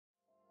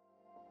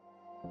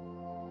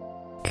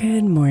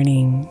Good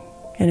morning,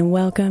 and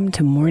welcome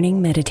to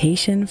Morning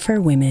Meditation for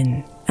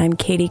Women. I'm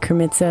Katie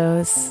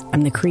Kremitzos.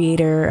 I'm the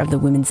creator of the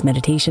Women's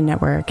Meditation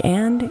Network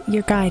and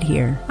your guide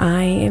here.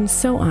 I am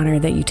so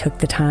honored that you took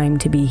the time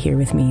to be here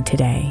with me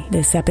today.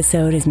 This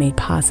episode is made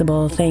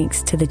possible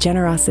thanks to the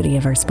generosity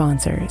of our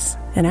sponsors.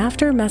 And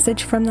after a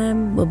message from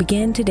them, we'll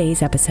begin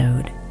today's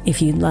episode.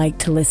 If you'd like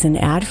to listen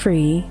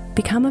ad-free,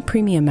 become a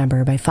premium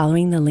member by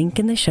following the link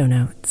in the show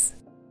notes.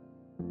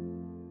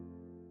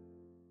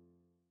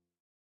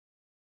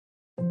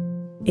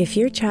 If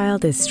your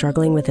child is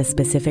struggling with a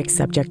specific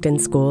subject in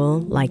school,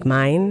 like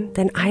mine,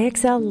 then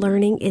IXL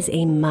Learning is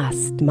a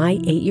must. My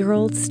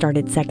 8-year-old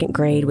started second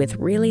grade with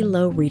really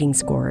low reading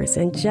scores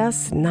and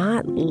just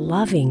not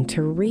loving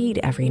to read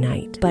every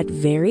night. But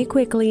very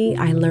quickly,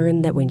 I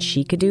learned that when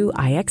she could do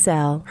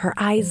IXL, her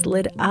eyes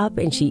lit up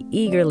and she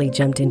eagerly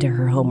jumped into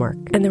her homework.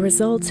 And the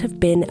results have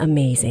been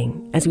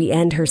amazing. As we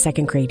end her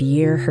second grade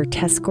year, her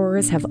test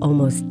scores have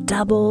almost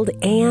doubled,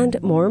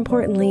 and more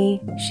importantly,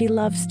 she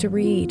loves to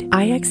read.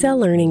 IXL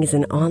Learning is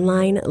an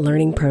online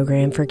learning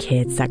program for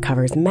kids that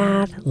covers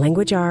math,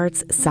 language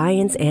arts,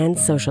 science, and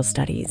social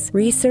studies.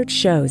 Research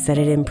shows that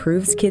it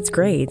improves kids'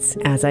 grades,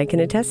 as I can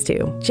attest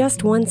to.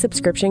 Just one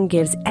subscription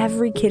gives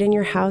every kid in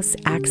your house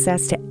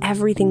access to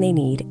everything they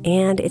need,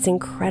 and it's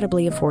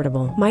incredibly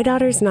affordable. My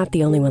daughter's not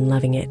the only one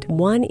loving it.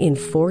 1 in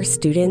 4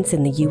 students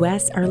in the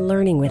U.S. are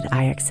learning with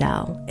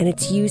IXL, and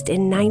it's used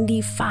in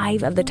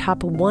 95 of the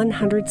top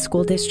 100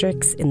 school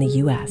districts in the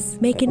U.S.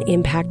 Make an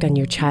impact on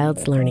your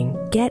child's learning.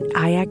 Get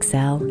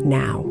IXL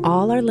now.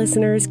 All our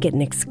listeners get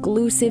an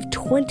exclusive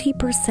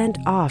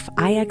 20% off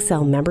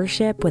IXL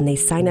membership when they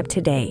sign up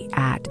today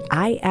at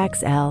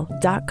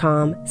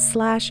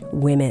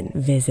IXL.com/women.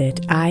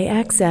 Visit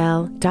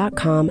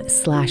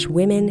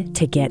IXL.com/women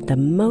to get the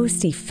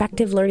most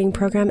effective learning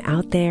program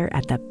out there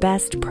at the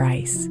best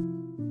price.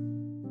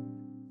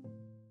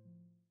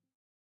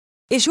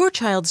 Is your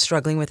child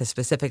struggling with a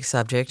specific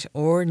subject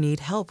or need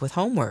help with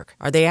homework?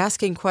 Are they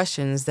asking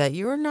questions that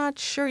you're not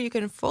sure you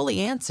can fully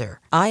answer?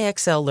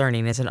 IXL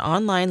Learning is an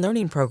online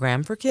learning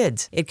program for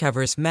kids. It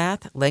covers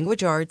math,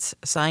 language arts,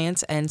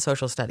 science, and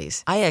social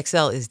studies.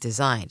 IXL is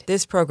designed.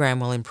 This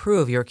program will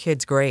improve your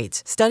kids'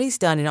 grades. Studies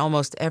done in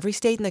almost every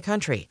state in the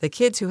country. The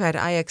kids who had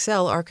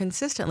IXL are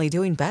consistently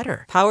doing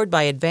better. Powered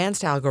by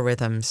advanced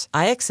algorithms,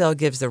 IXL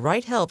gives the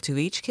right help to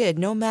each kid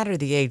no matter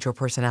the age or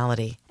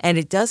personality. And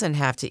it doesn't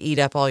have to eat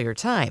up all your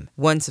time.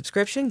 One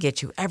subscription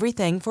gets you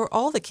everything for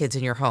all the kids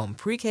in your home,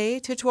 pre-K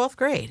to 12th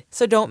grade.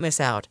 So don't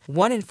miss out.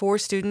 1 in 4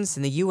 students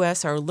in the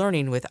U.S. are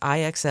learning with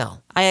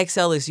IXL.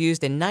 IXL is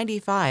used in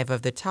 95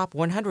 of the top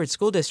 100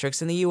 school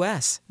districts in the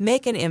U.S.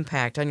 Make an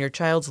impact on your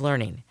child's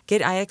learning.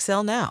 Get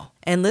IXL now.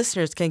 And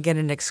listeners can get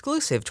an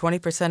exclusive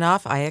 20%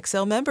 off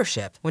IXL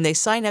membership when they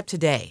sign up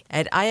today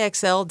at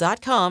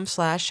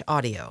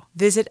IXL.com/audio.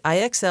 Visit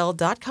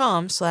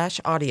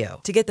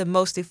IXL.com/audio to get the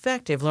most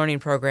effective learning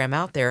program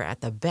out there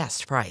at the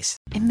best price.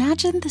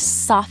 Imagine the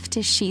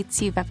softest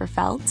sheets you've ever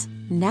felt.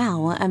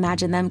 Now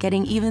imagine them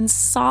getting even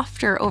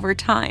softer over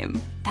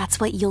time.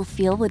 That's what you'll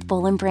feel with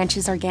Boll &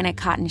 Branch's organic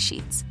cotton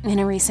sheets. In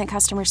a recent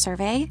customer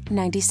survey,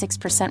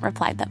 96%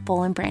 replied that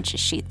Boll & Branch's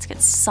sheets get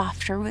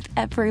softer with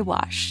every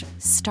wash.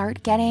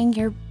 Start getting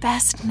your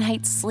best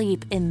night's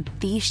sleep in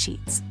these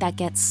sheets that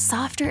get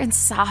softer and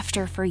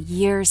softer for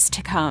years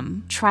to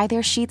come. Try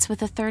their sheets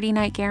with a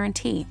 30-night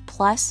guarantee,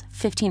 plus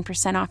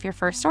 15% off your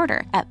first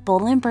order at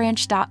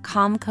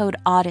bollandbranch.com code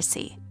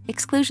Odyssey.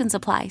 Exclusions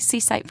apply. See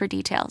site for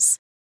details.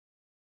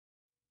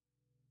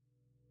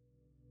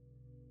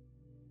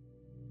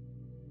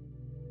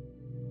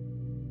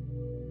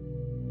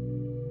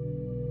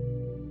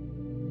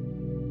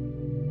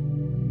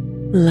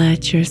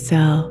 Let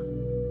yourself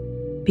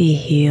be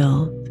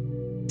healed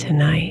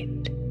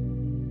tonight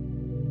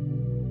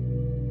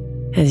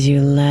as you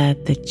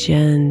let the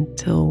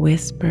gentle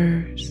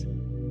whispers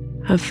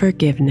of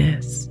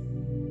forgiveness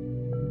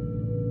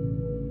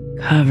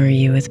cover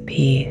you with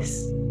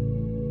peace.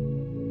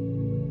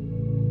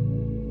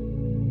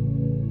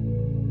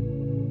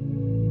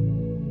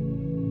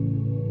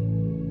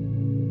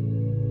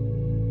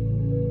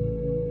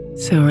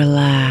 So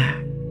relax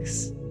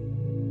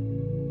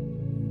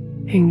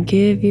and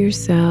give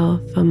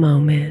yourself a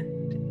moment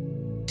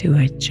to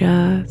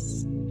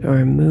adjust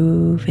or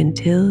move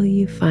until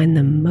you find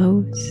the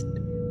most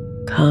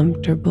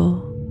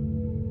comfortable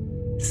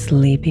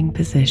sleeping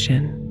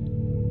position.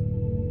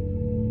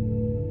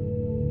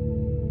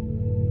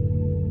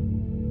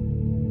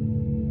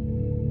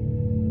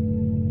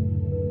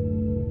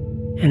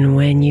 And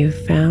when you've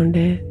found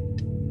it,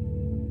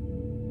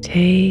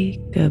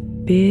 take a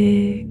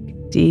big,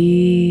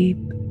 deep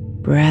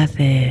breath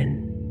in.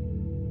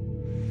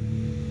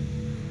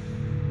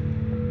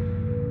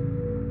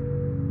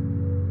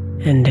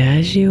 And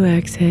as you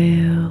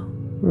exhale,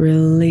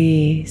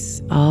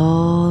 release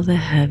all the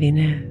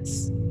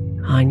heaviness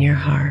on your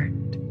heart.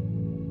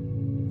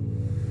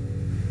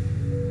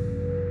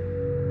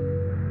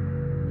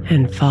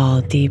 And fall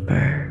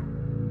deeper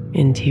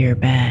into your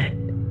bed.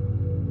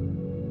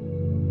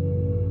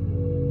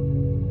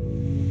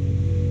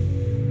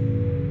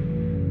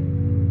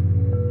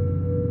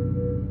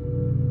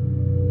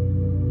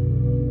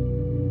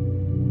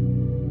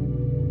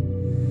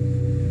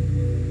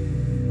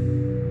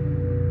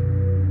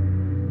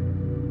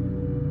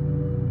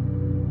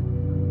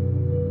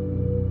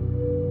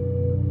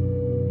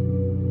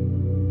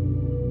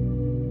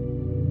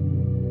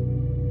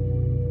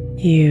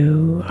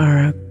 You are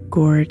a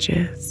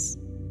gorgeous,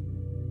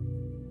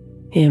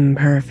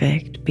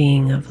 imperfect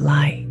being of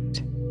light.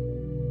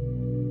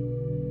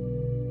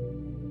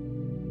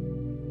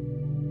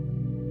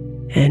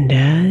 And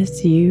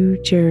as you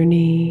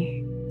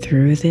journey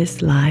through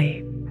this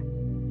life,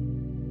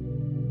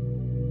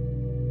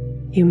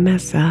 you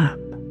mess up.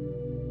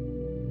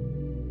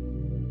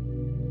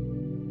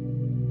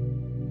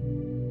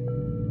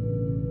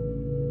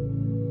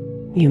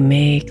 You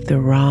make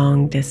the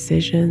wrong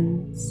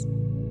decisions.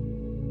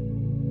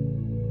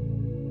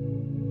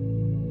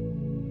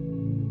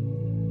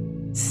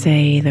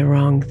 Say the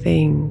wrong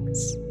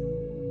things.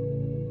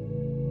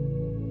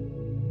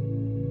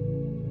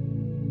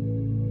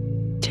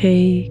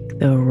 Take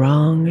the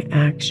wrong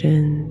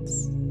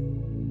actions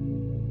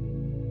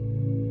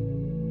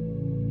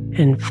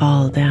and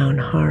fall down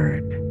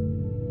hard.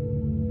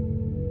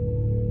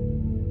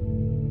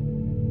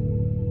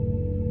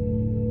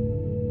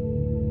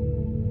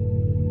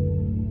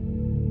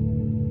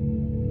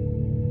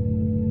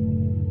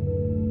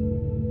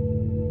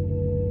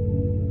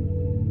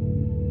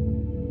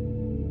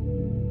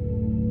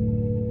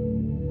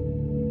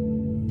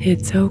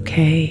 It's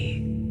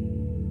okay.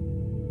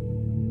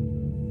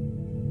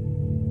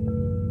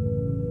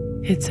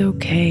 It's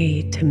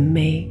okay to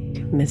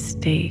make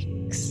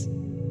mistakes.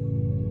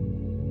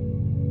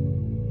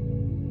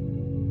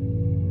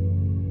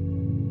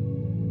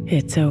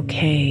 It's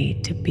okay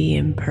to be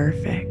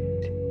imperfect.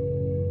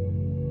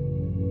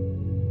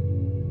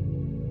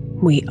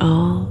 We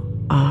all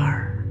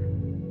are.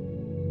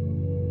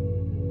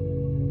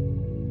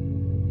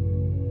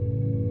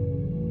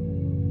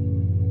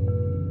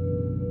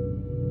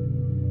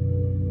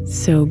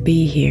 So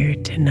be here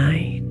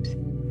tonight,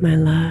 my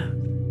love.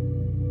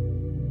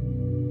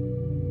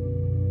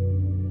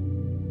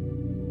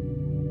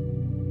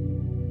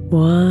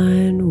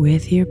 One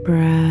with your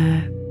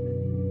breath.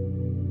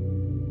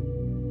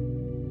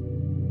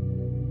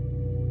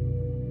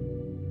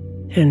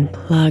 And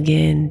plug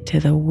into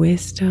the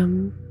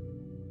wisdom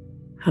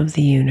of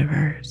the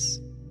universe.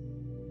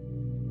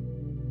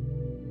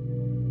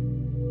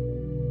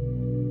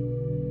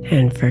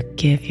 And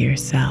forgive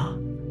yourself.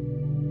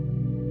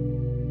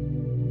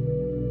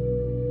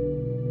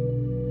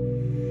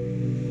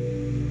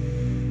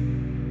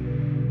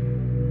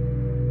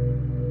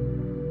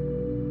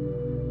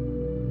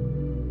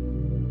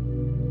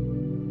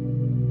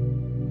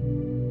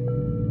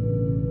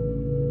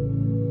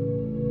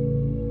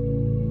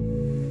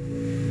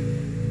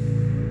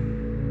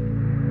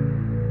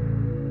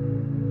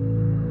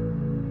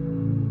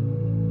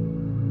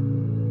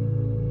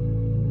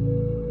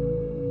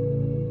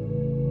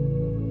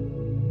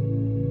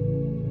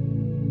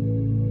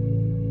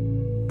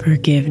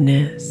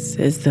 Forgiveness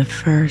is the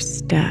first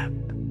step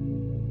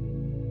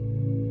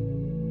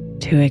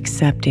to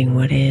accepting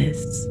what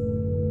is.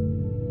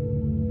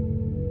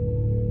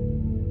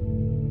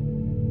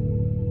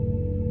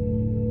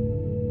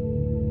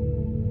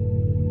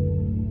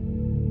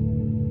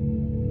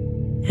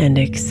 And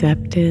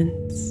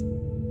acceptance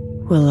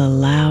will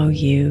allow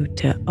you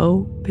to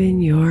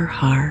open your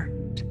heart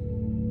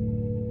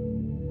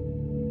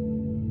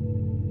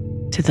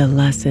to the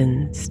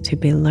lessons to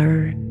be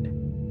learned.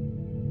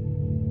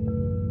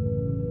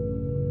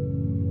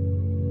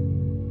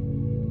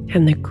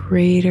 And the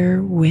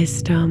greater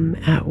wisdom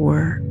at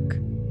work.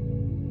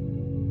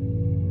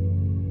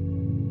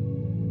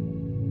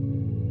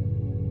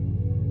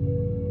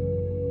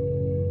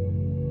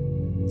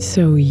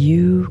 So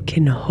you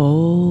can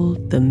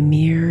hold the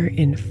mirror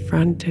in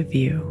front of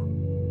you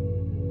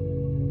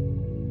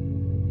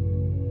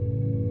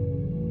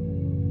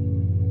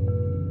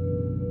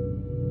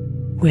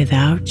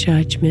without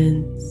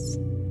judgments,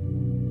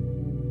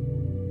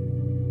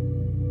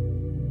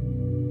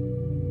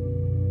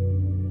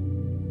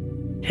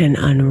 and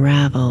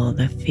unravel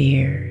the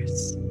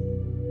fears.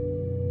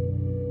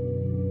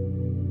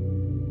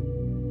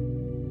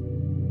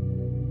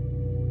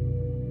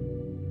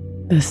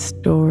 The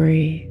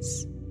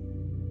stories,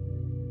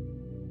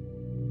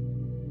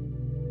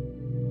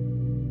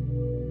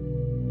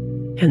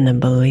 and the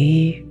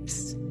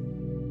beliefs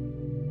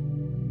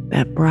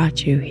that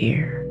brought you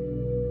here.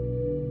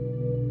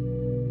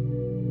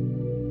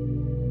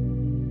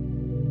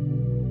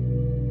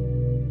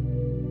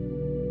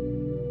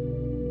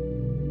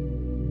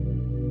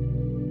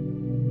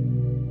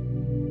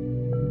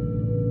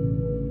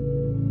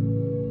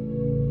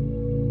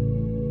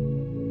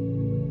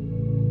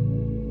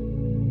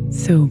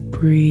 So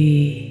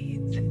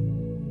breathe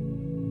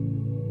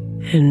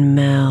and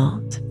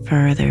melt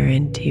further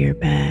into your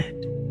bed.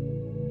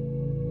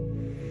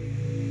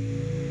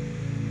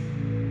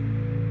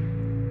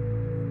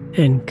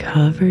 And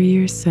cover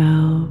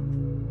yourself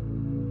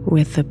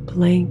with the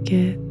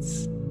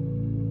blankets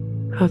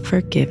of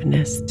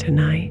forgiveness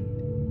tonight.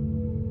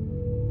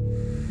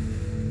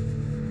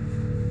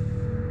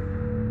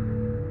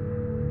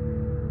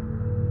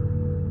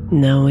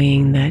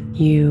 Knowing that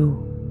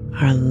you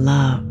are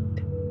loved.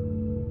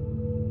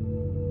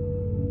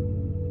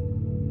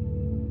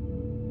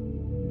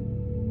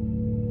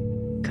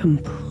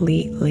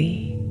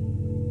 Completely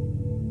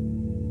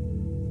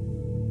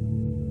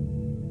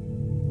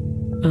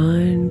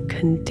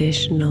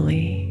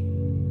unconditionally,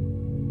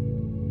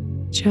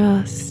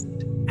 just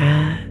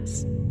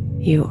as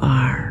you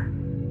are.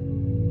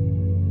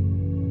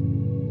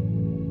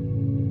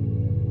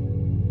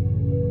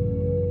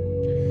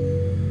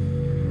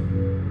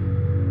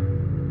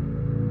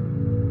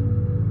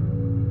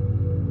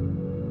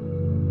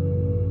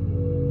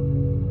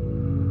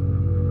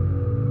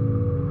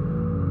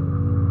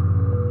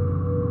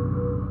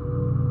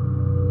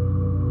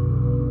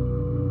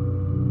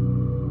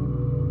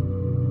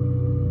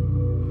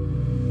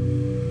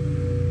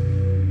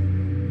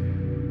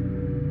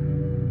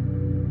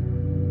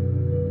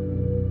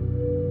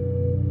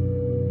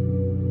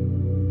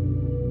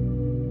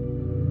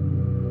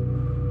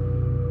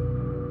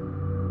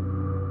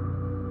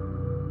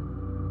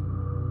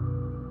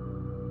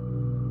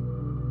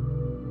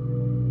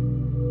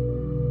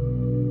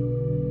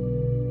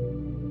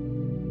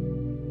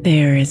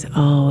 There is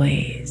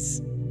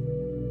always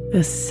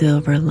a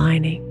silver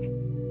lining.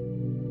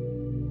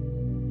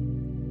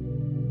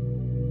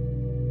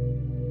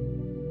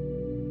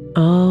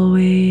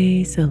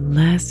 Always a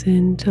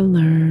lesson to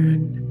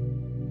learn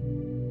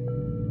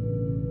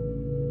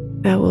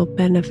that will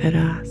benefit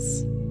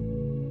us.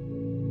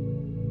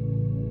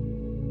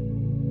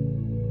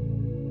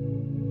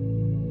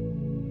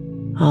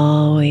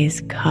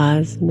 Always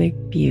cosmic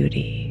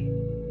beauty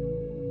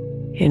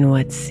in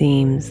what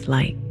seems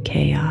like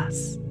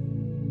chaos.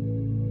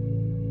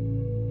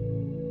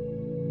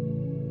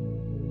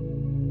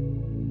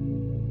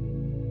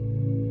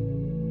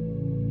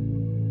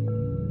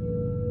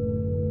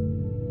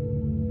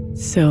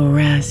 So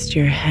rest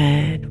your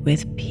head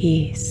with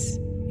peace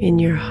in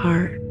your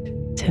heart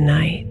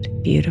tonight,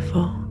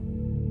 beautiful.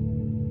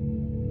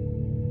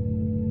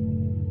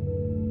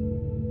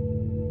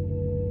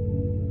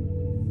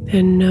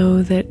 And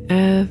know that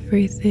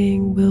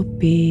everything will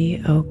be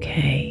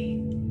okay.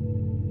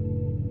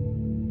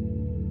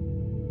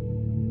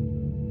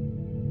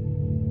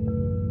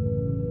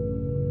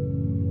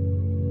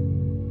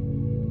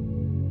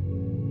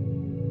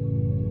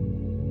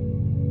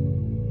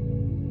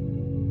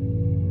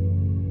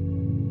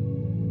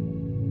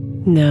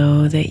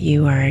 Know that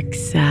you are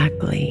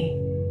exactly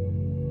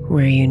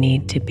where you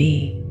need to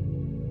be.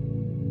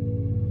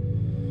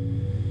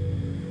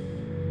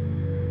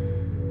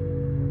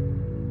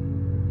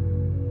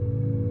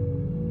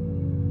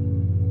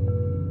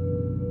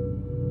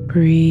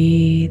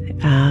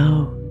 Breathe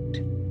out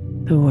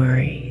the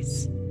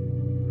worries.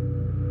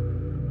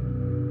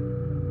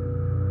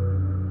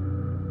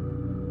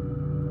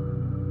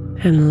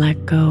 And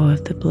let go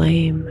of the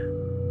blame.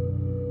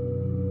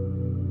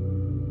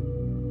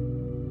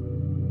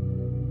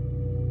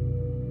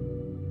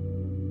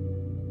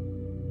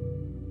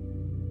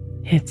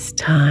 It's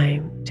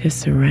time to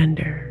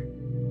surrender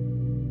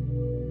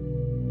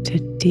to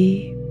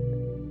deep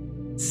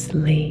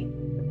sleep.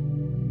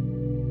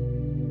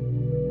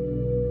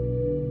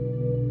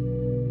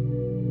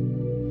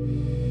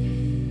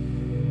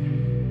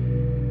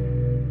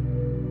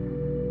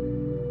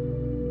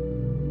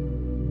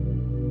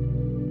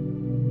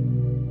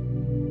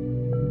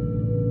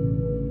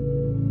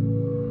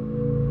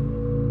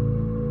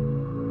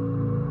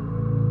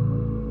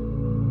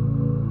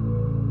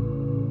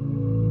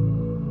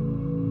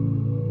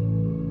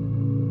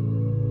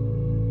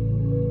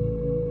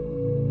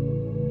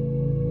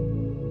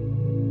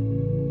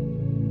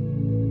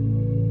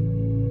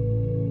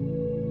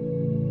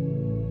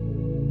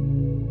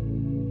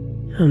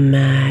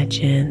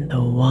 Imagine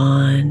the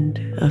wand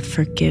of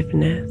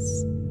forgiveness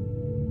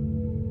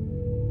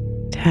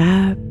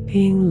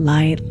tapping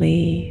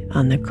lightly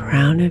on the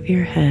crown of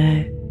your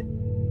head.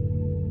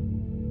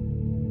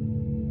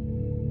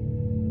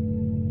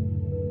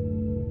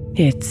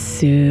 Its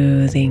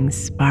soothing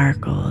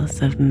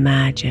sparkles of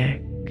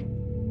magic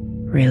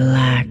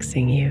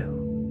relaxing you.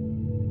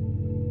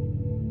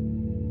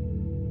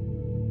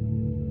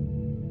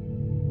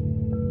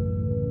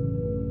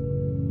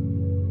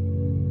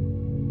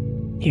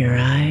 Your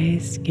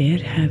eyes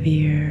get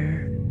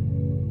heavier.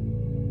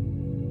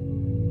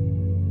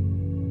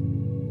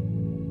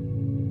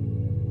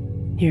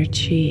 Your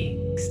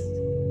cheeks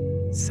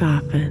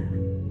soften.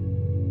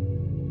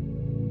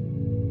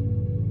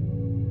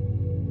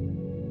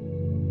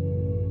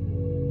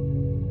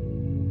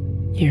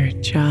 Your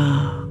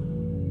jaw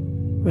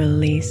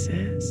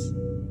releases.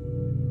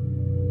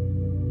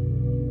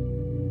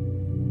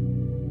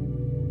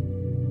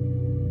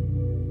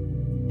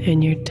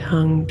 And your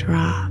tongue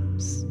drops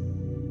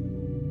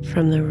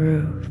from the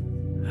roof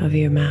of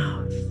your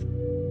mouth.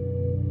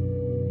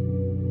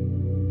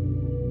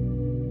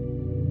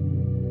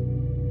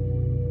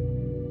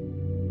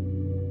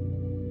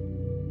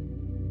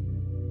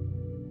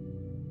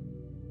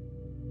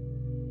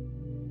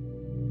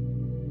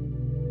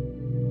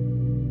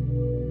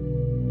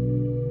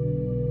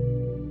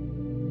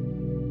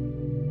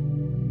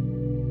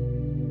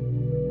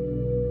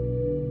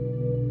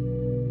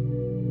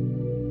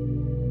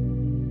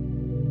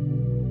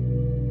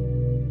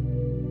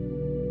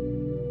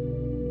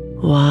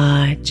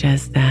 Watch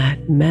as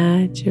that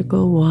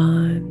magical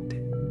wand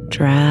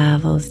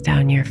travels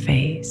down your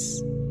face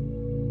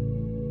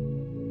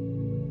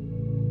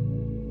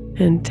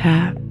and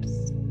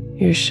taps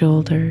your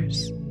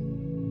shoulders.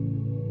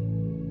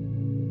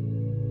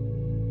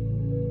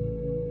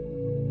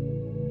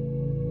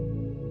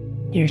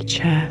 Your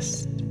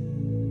chest,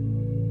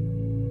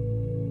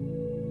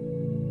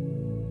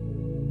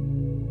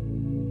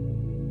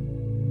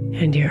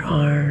 and your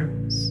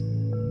arms.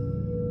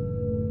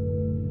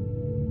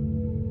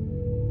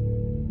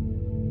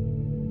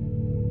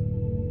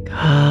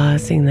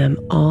 Causing them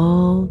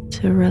all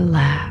to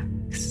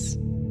relax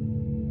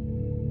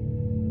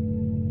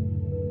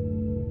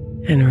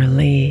and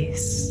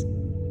release.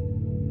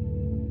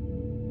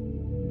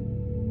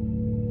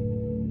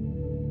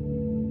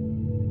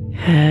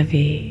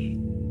 Heavy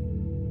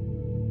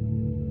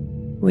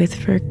with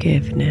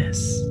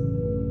forgiveness.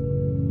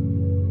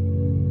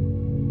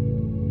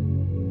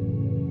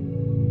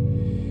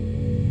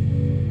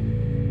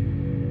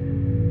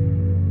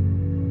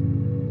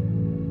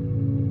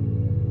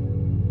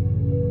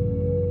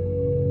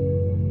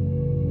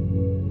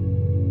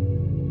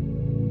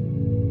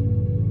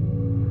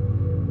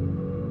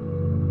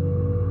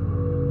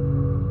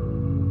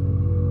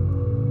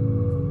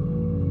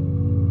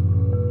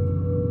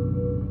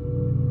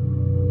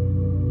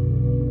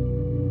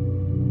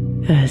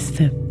 As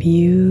the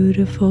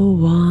beautiful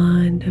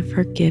wand of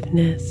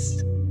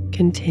forgiveness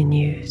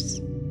continues,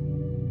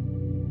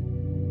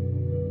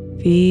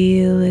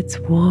 feel its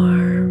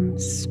warm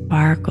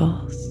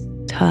sparkles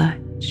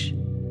touch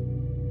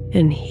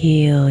and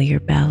heal your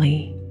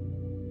belly.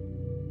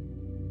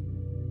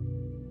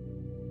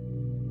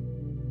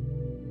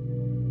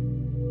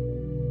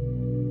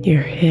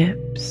 Your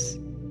hips,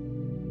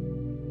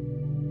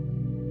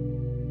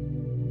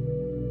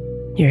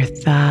 your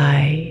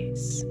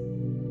thighs,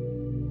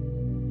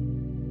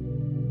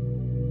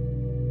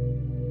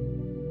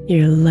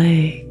 your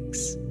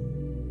legs,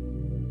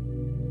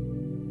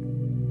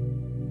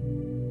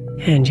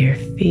 and your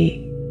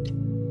feet.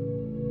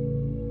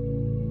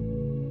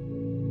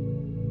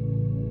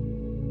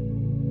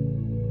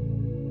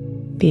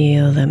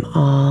 Feel them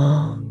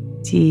all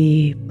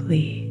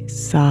deeply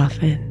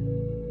soften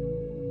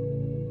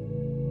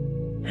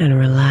and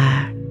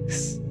relax.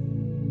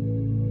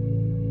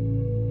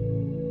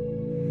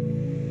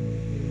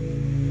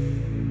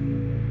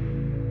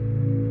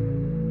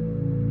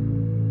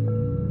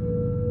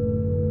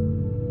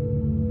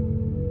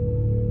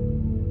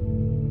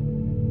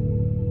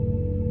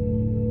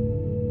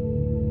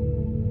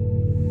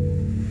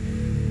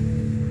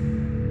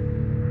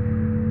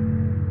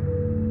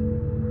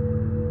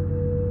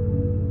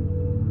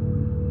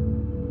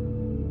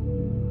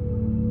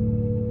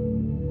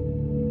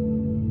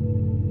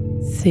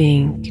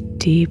 Sink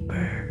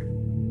deeper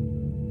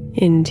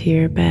into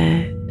your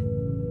bed,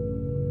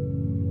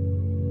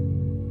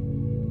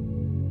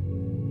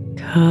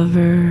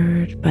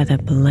 covered by the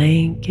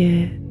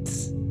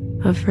blankets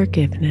of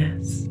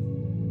forgiveness.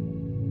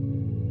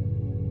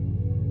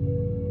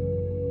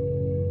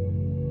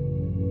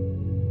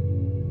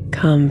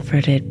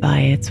 Comforted by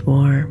its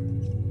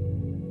warmth,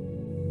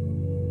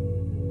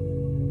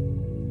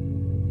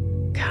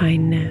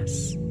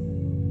 kindness,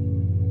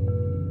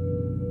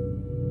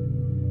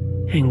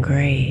 and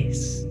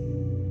grace.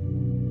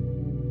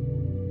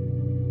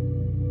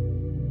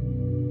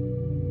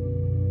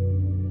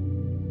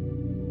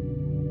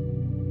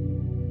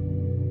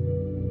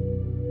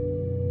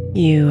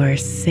 You are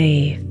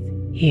safe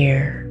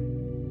here,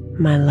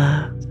 my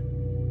love.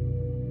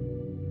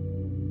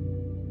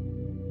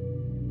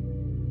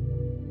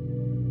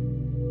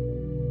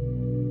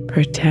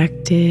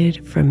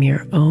 Protected from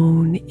your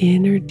own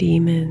inner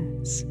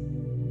demons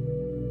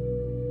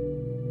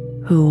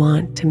who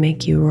want to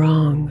make you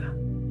wrong.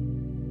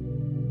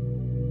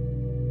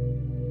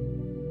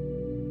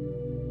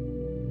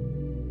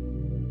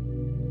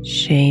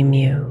 Shame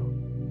you,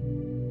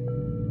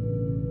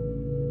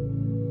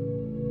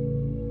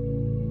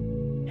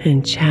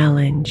 and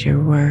challenge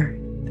your worth.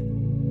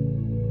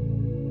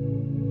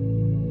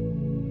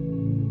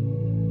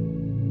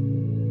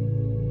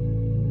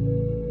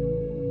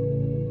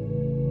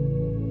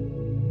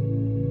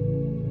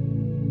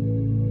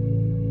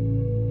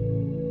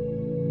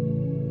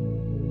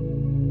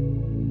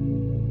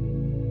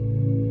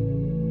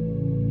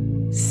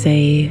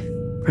 Safe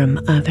from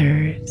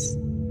others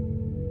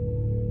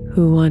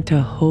who want to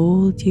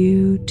hold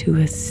you to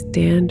a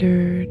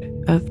standard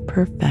of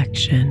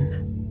perfection.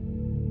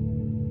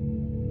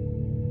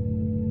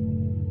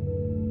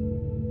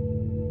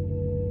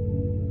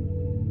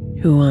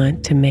 Who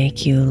want to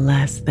make you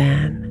less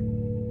than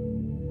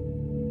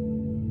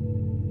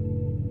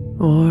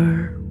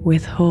or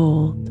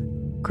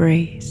withhold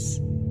grace.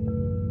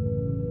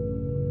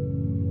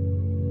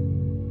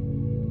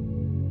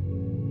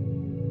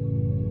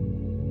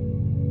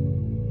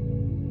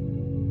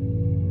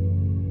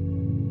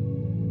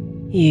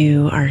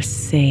 You are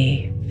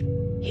safe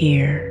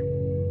here.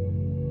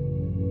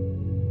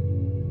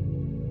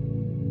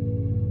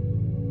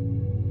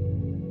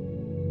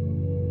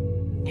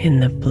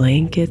 In the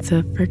blankets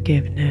of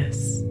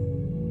forgiveness,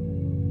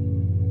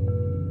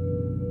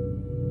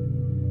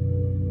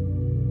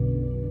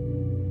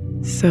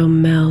 So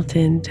melt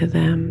into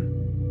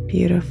them,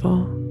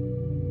 beautiful.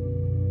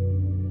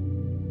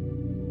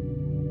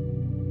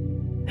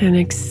 And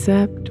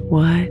accept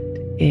what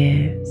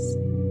is.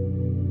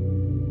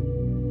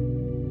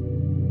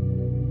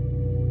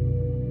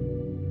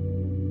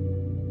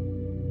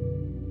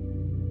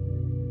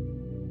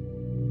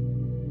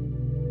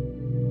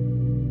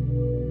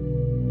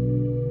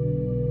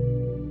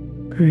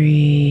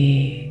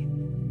 Breathe.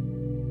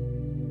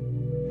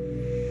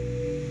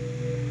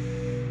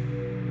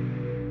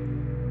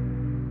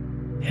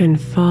 And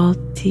fall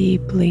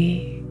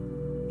deeply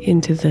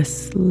into the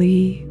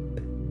sleep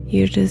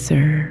you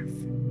deserve.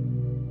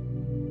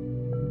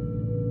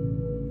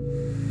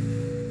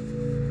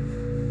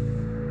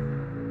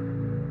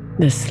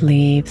 The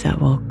sleep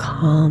that will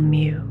calm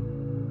you.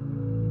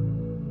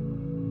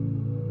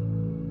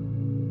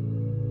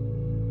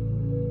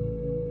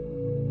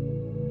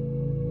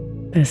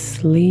 The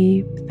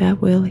sleep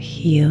that will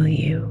heal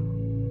you.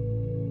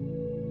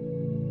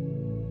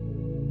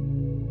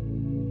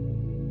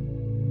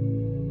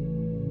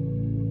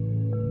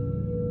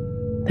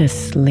 The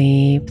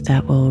sleep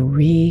that will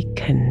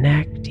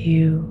reconnect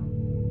you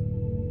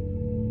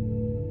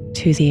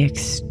to the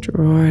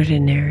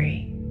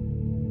extraordinary,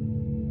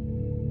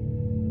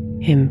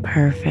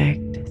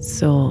 imperfect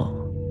soul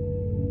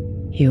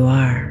you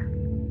are.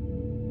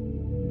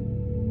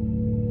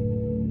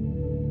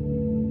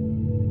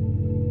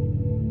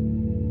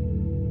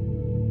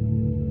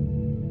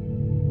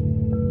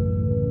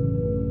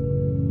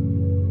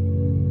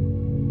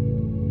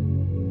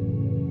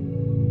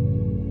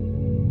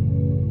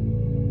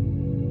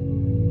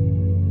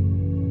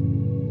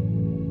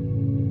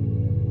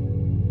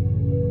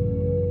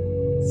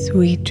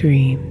 Sweet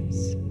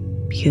dreams,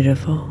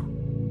 beautiful.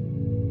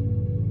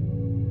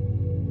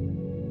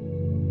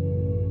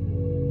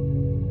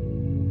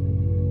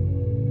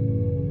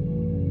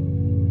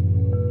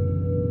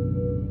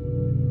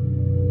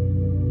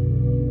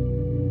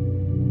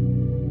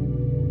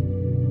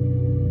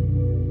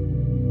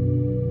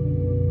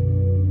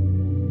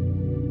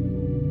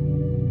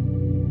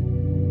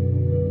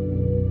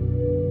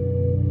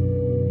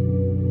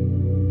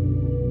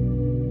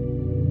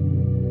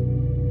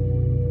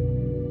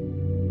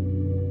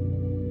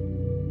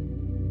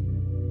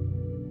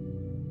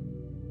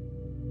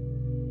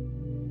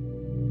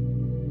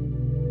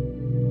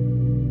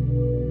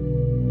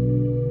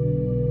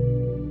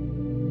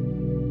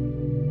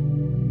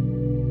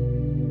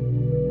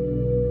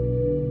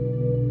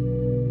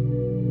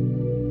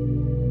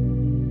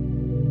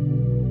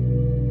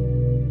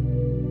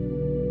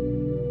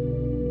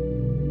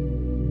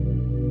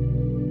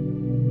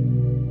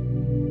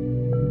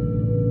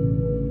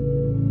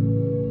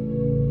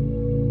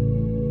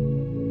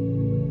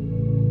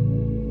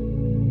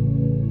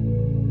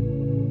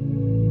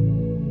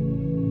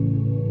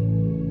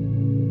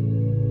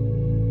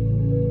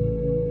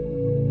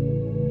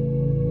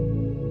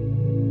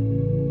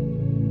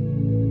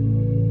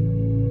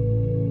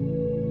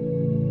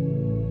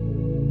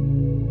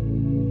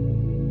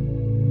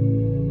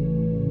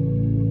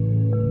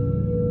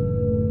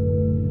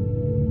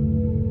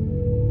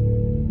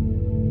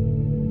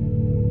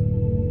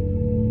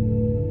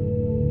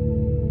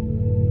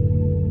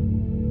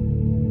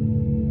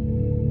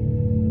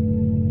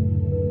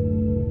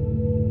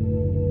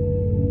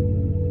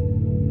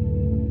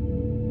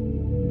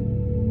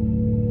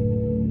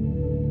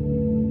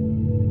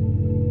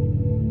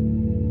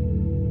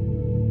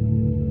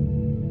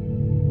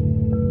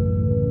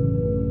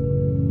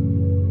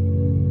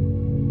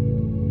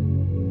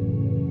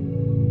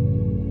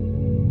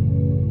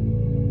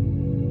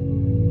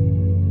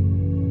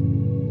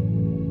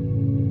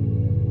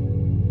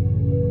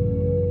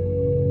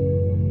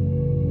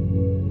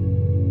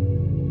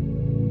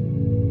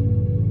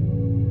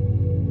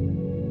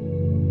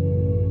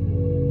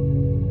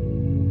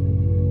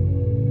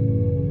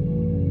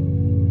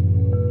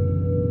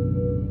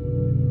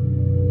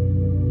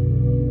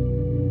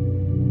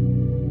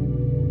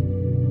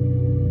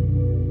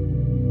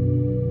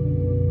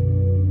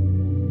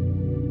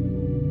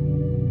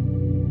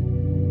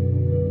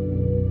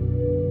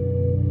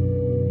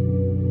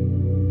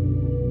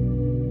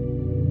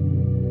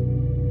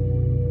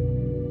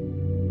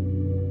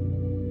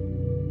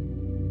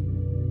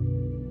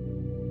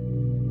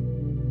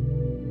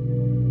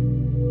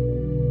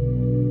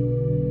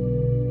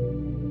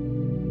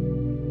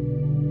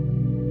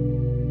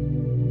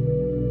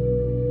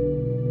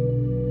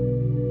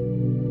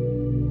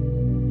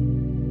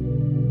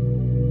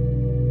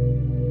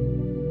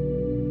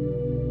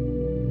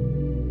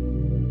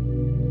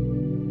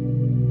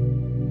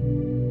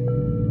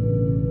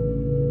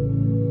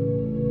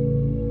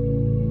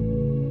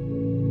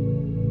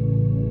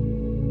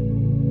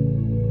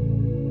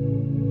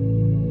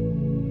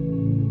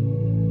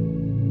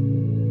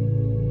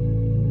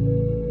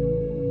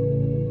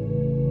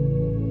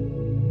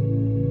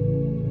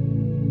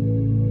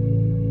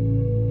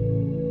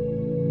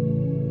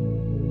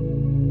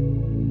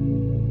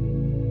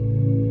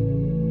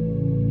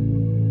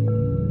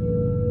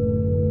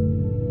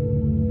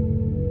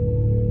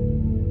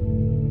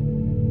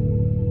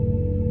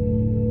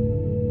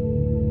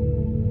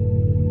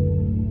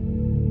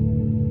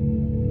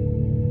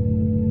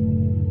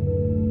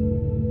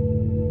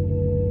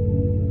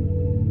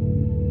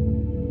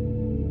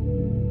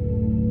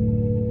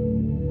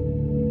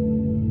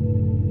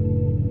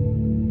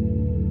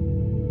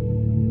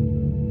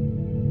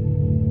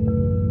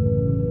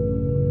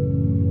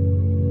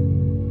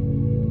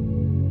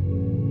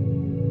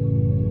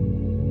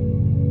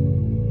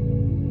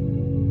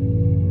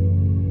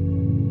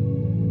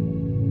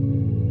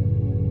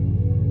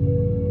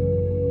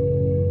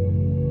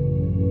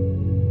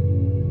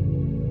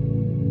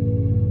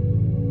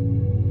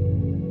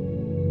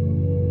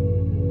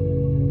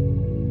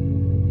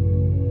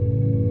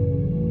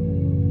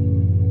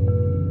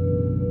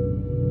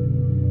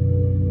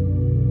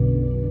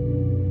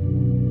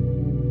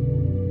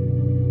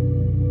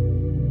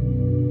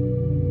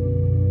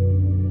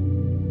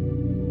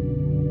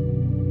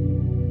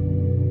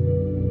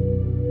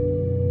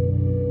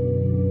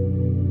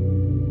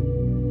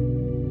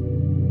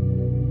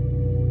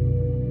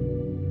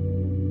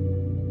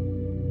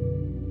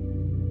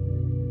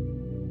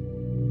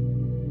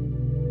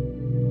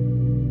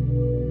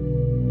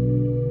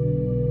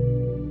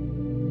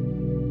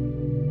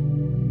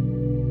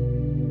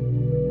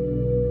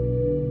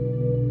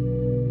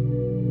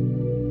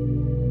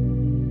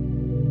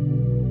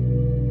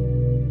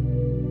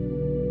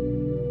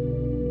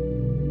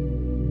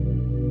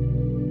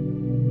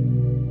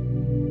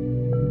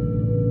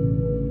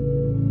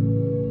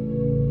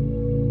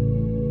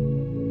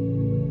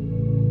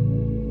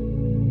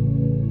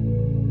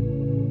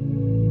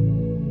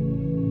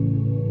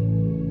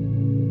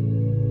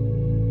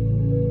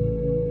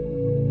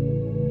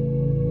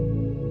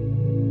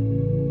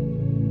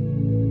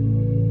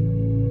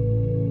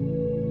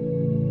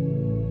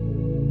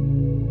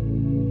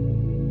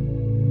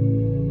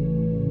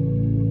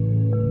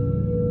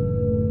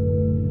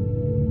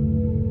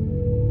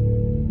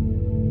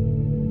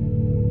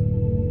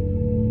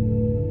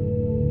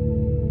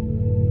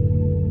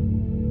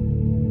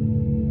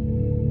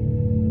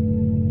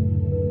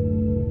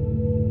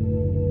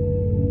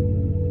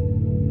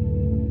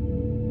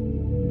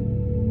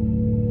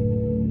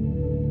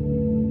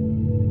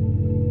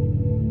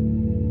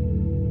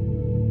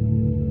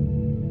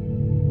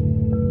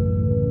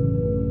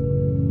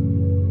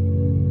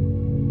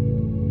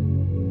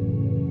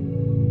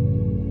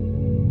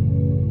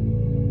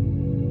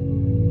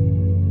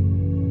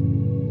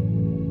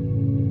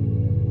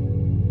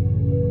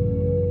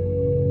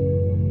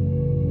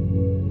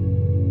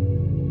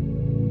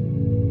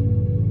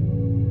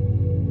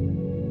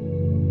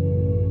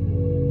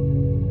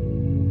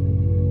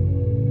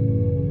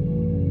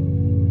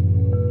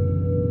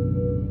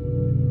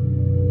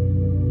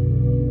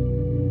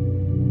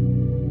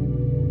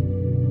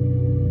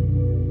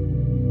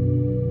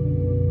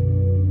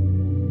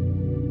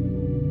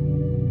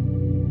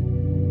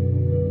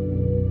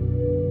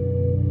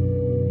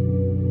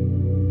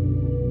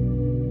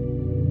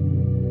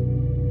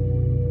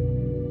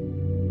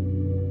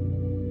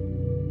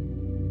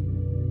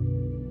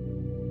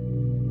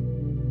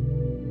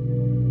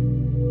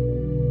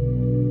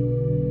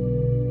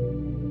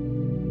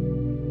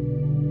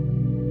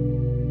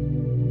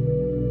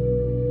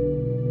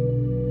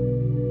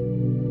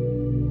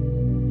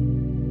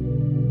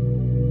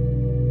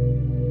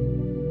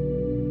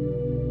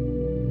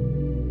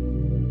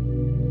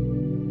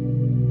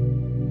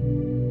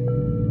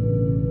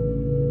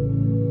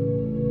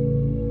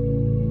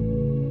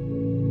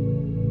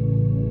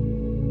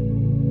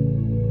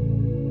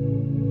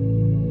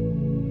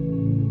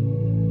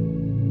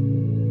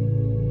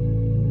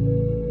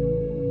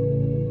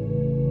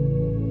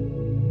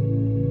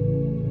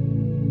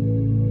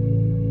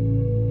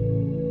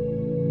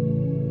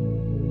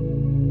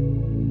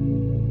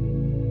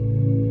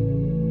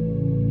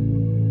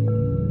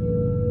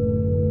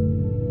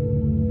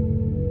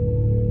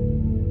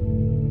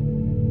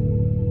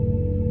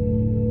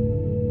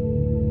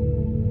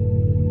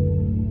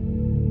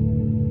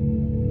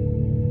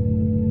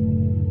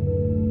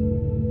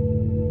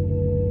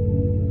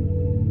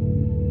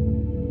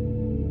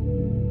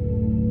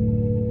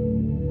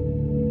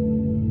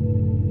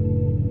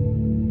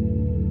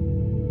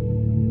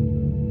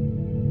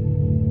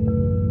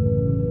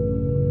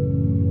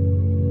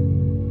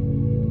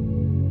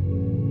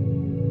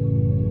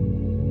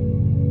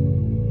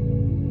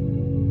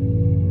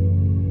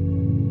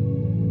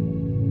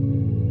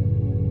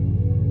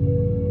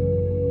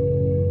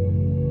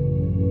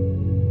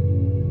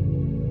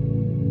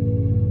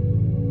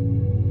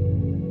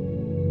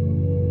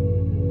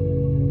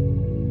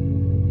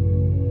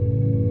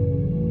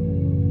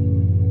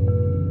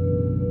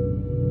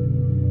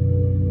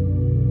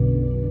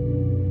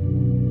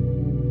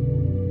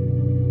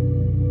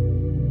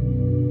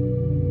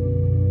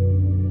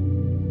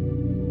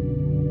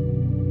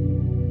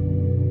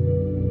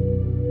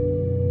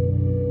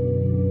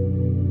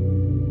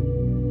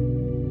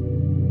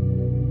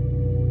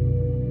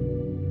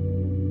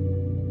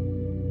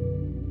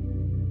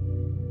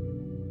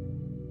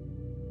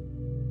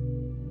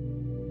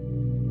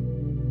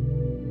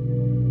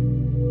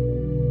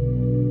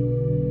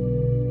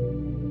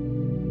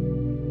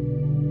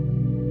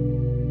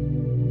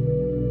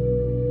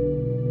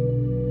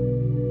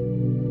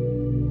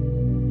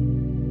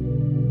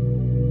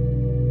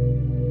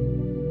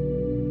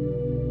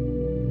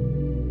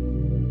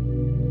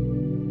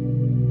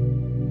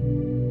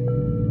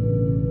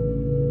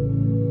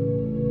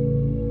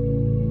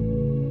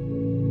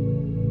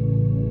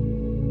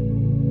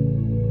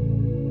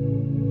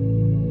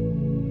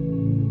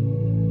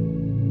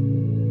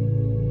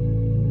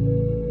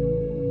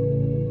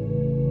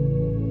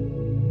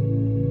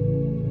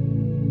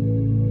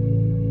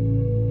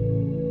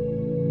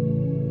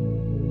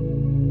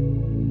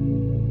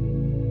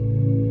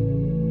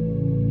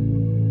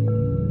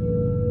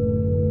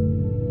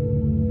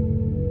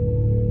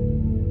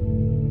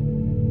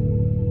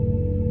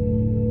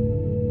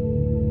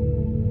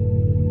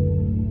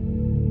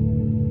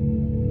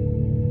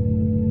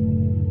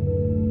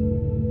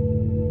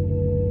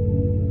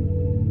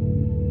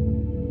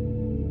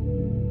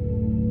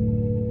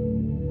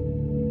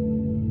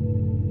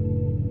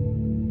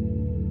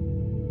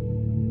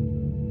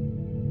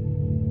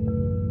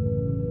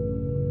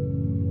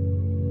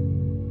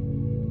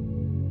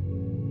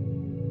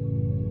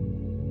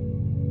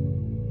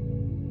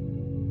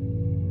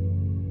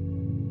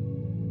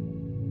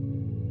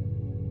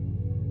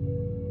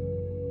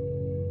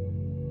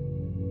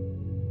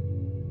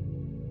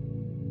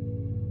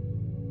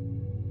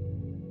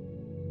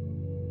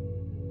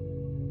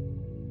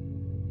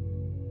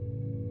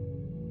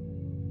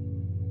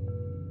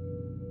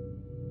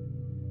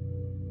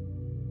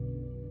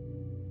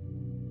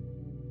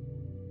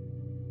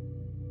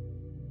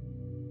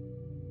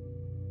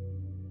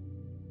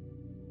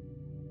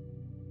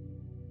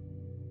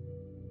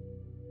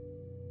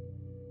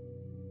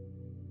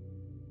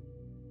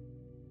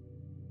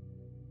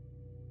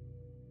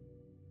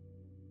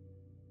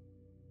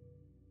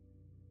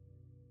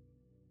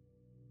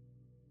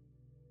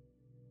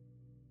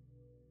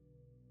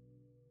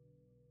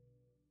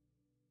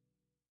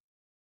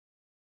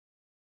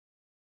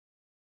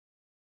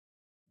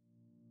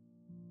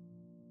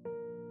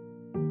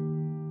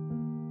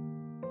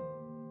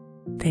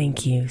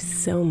 Thank you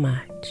so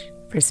much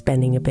for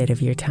spending a bit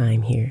of your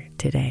time here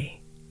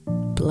today.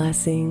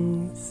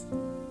 Blessings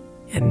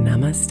and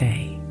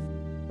namaste.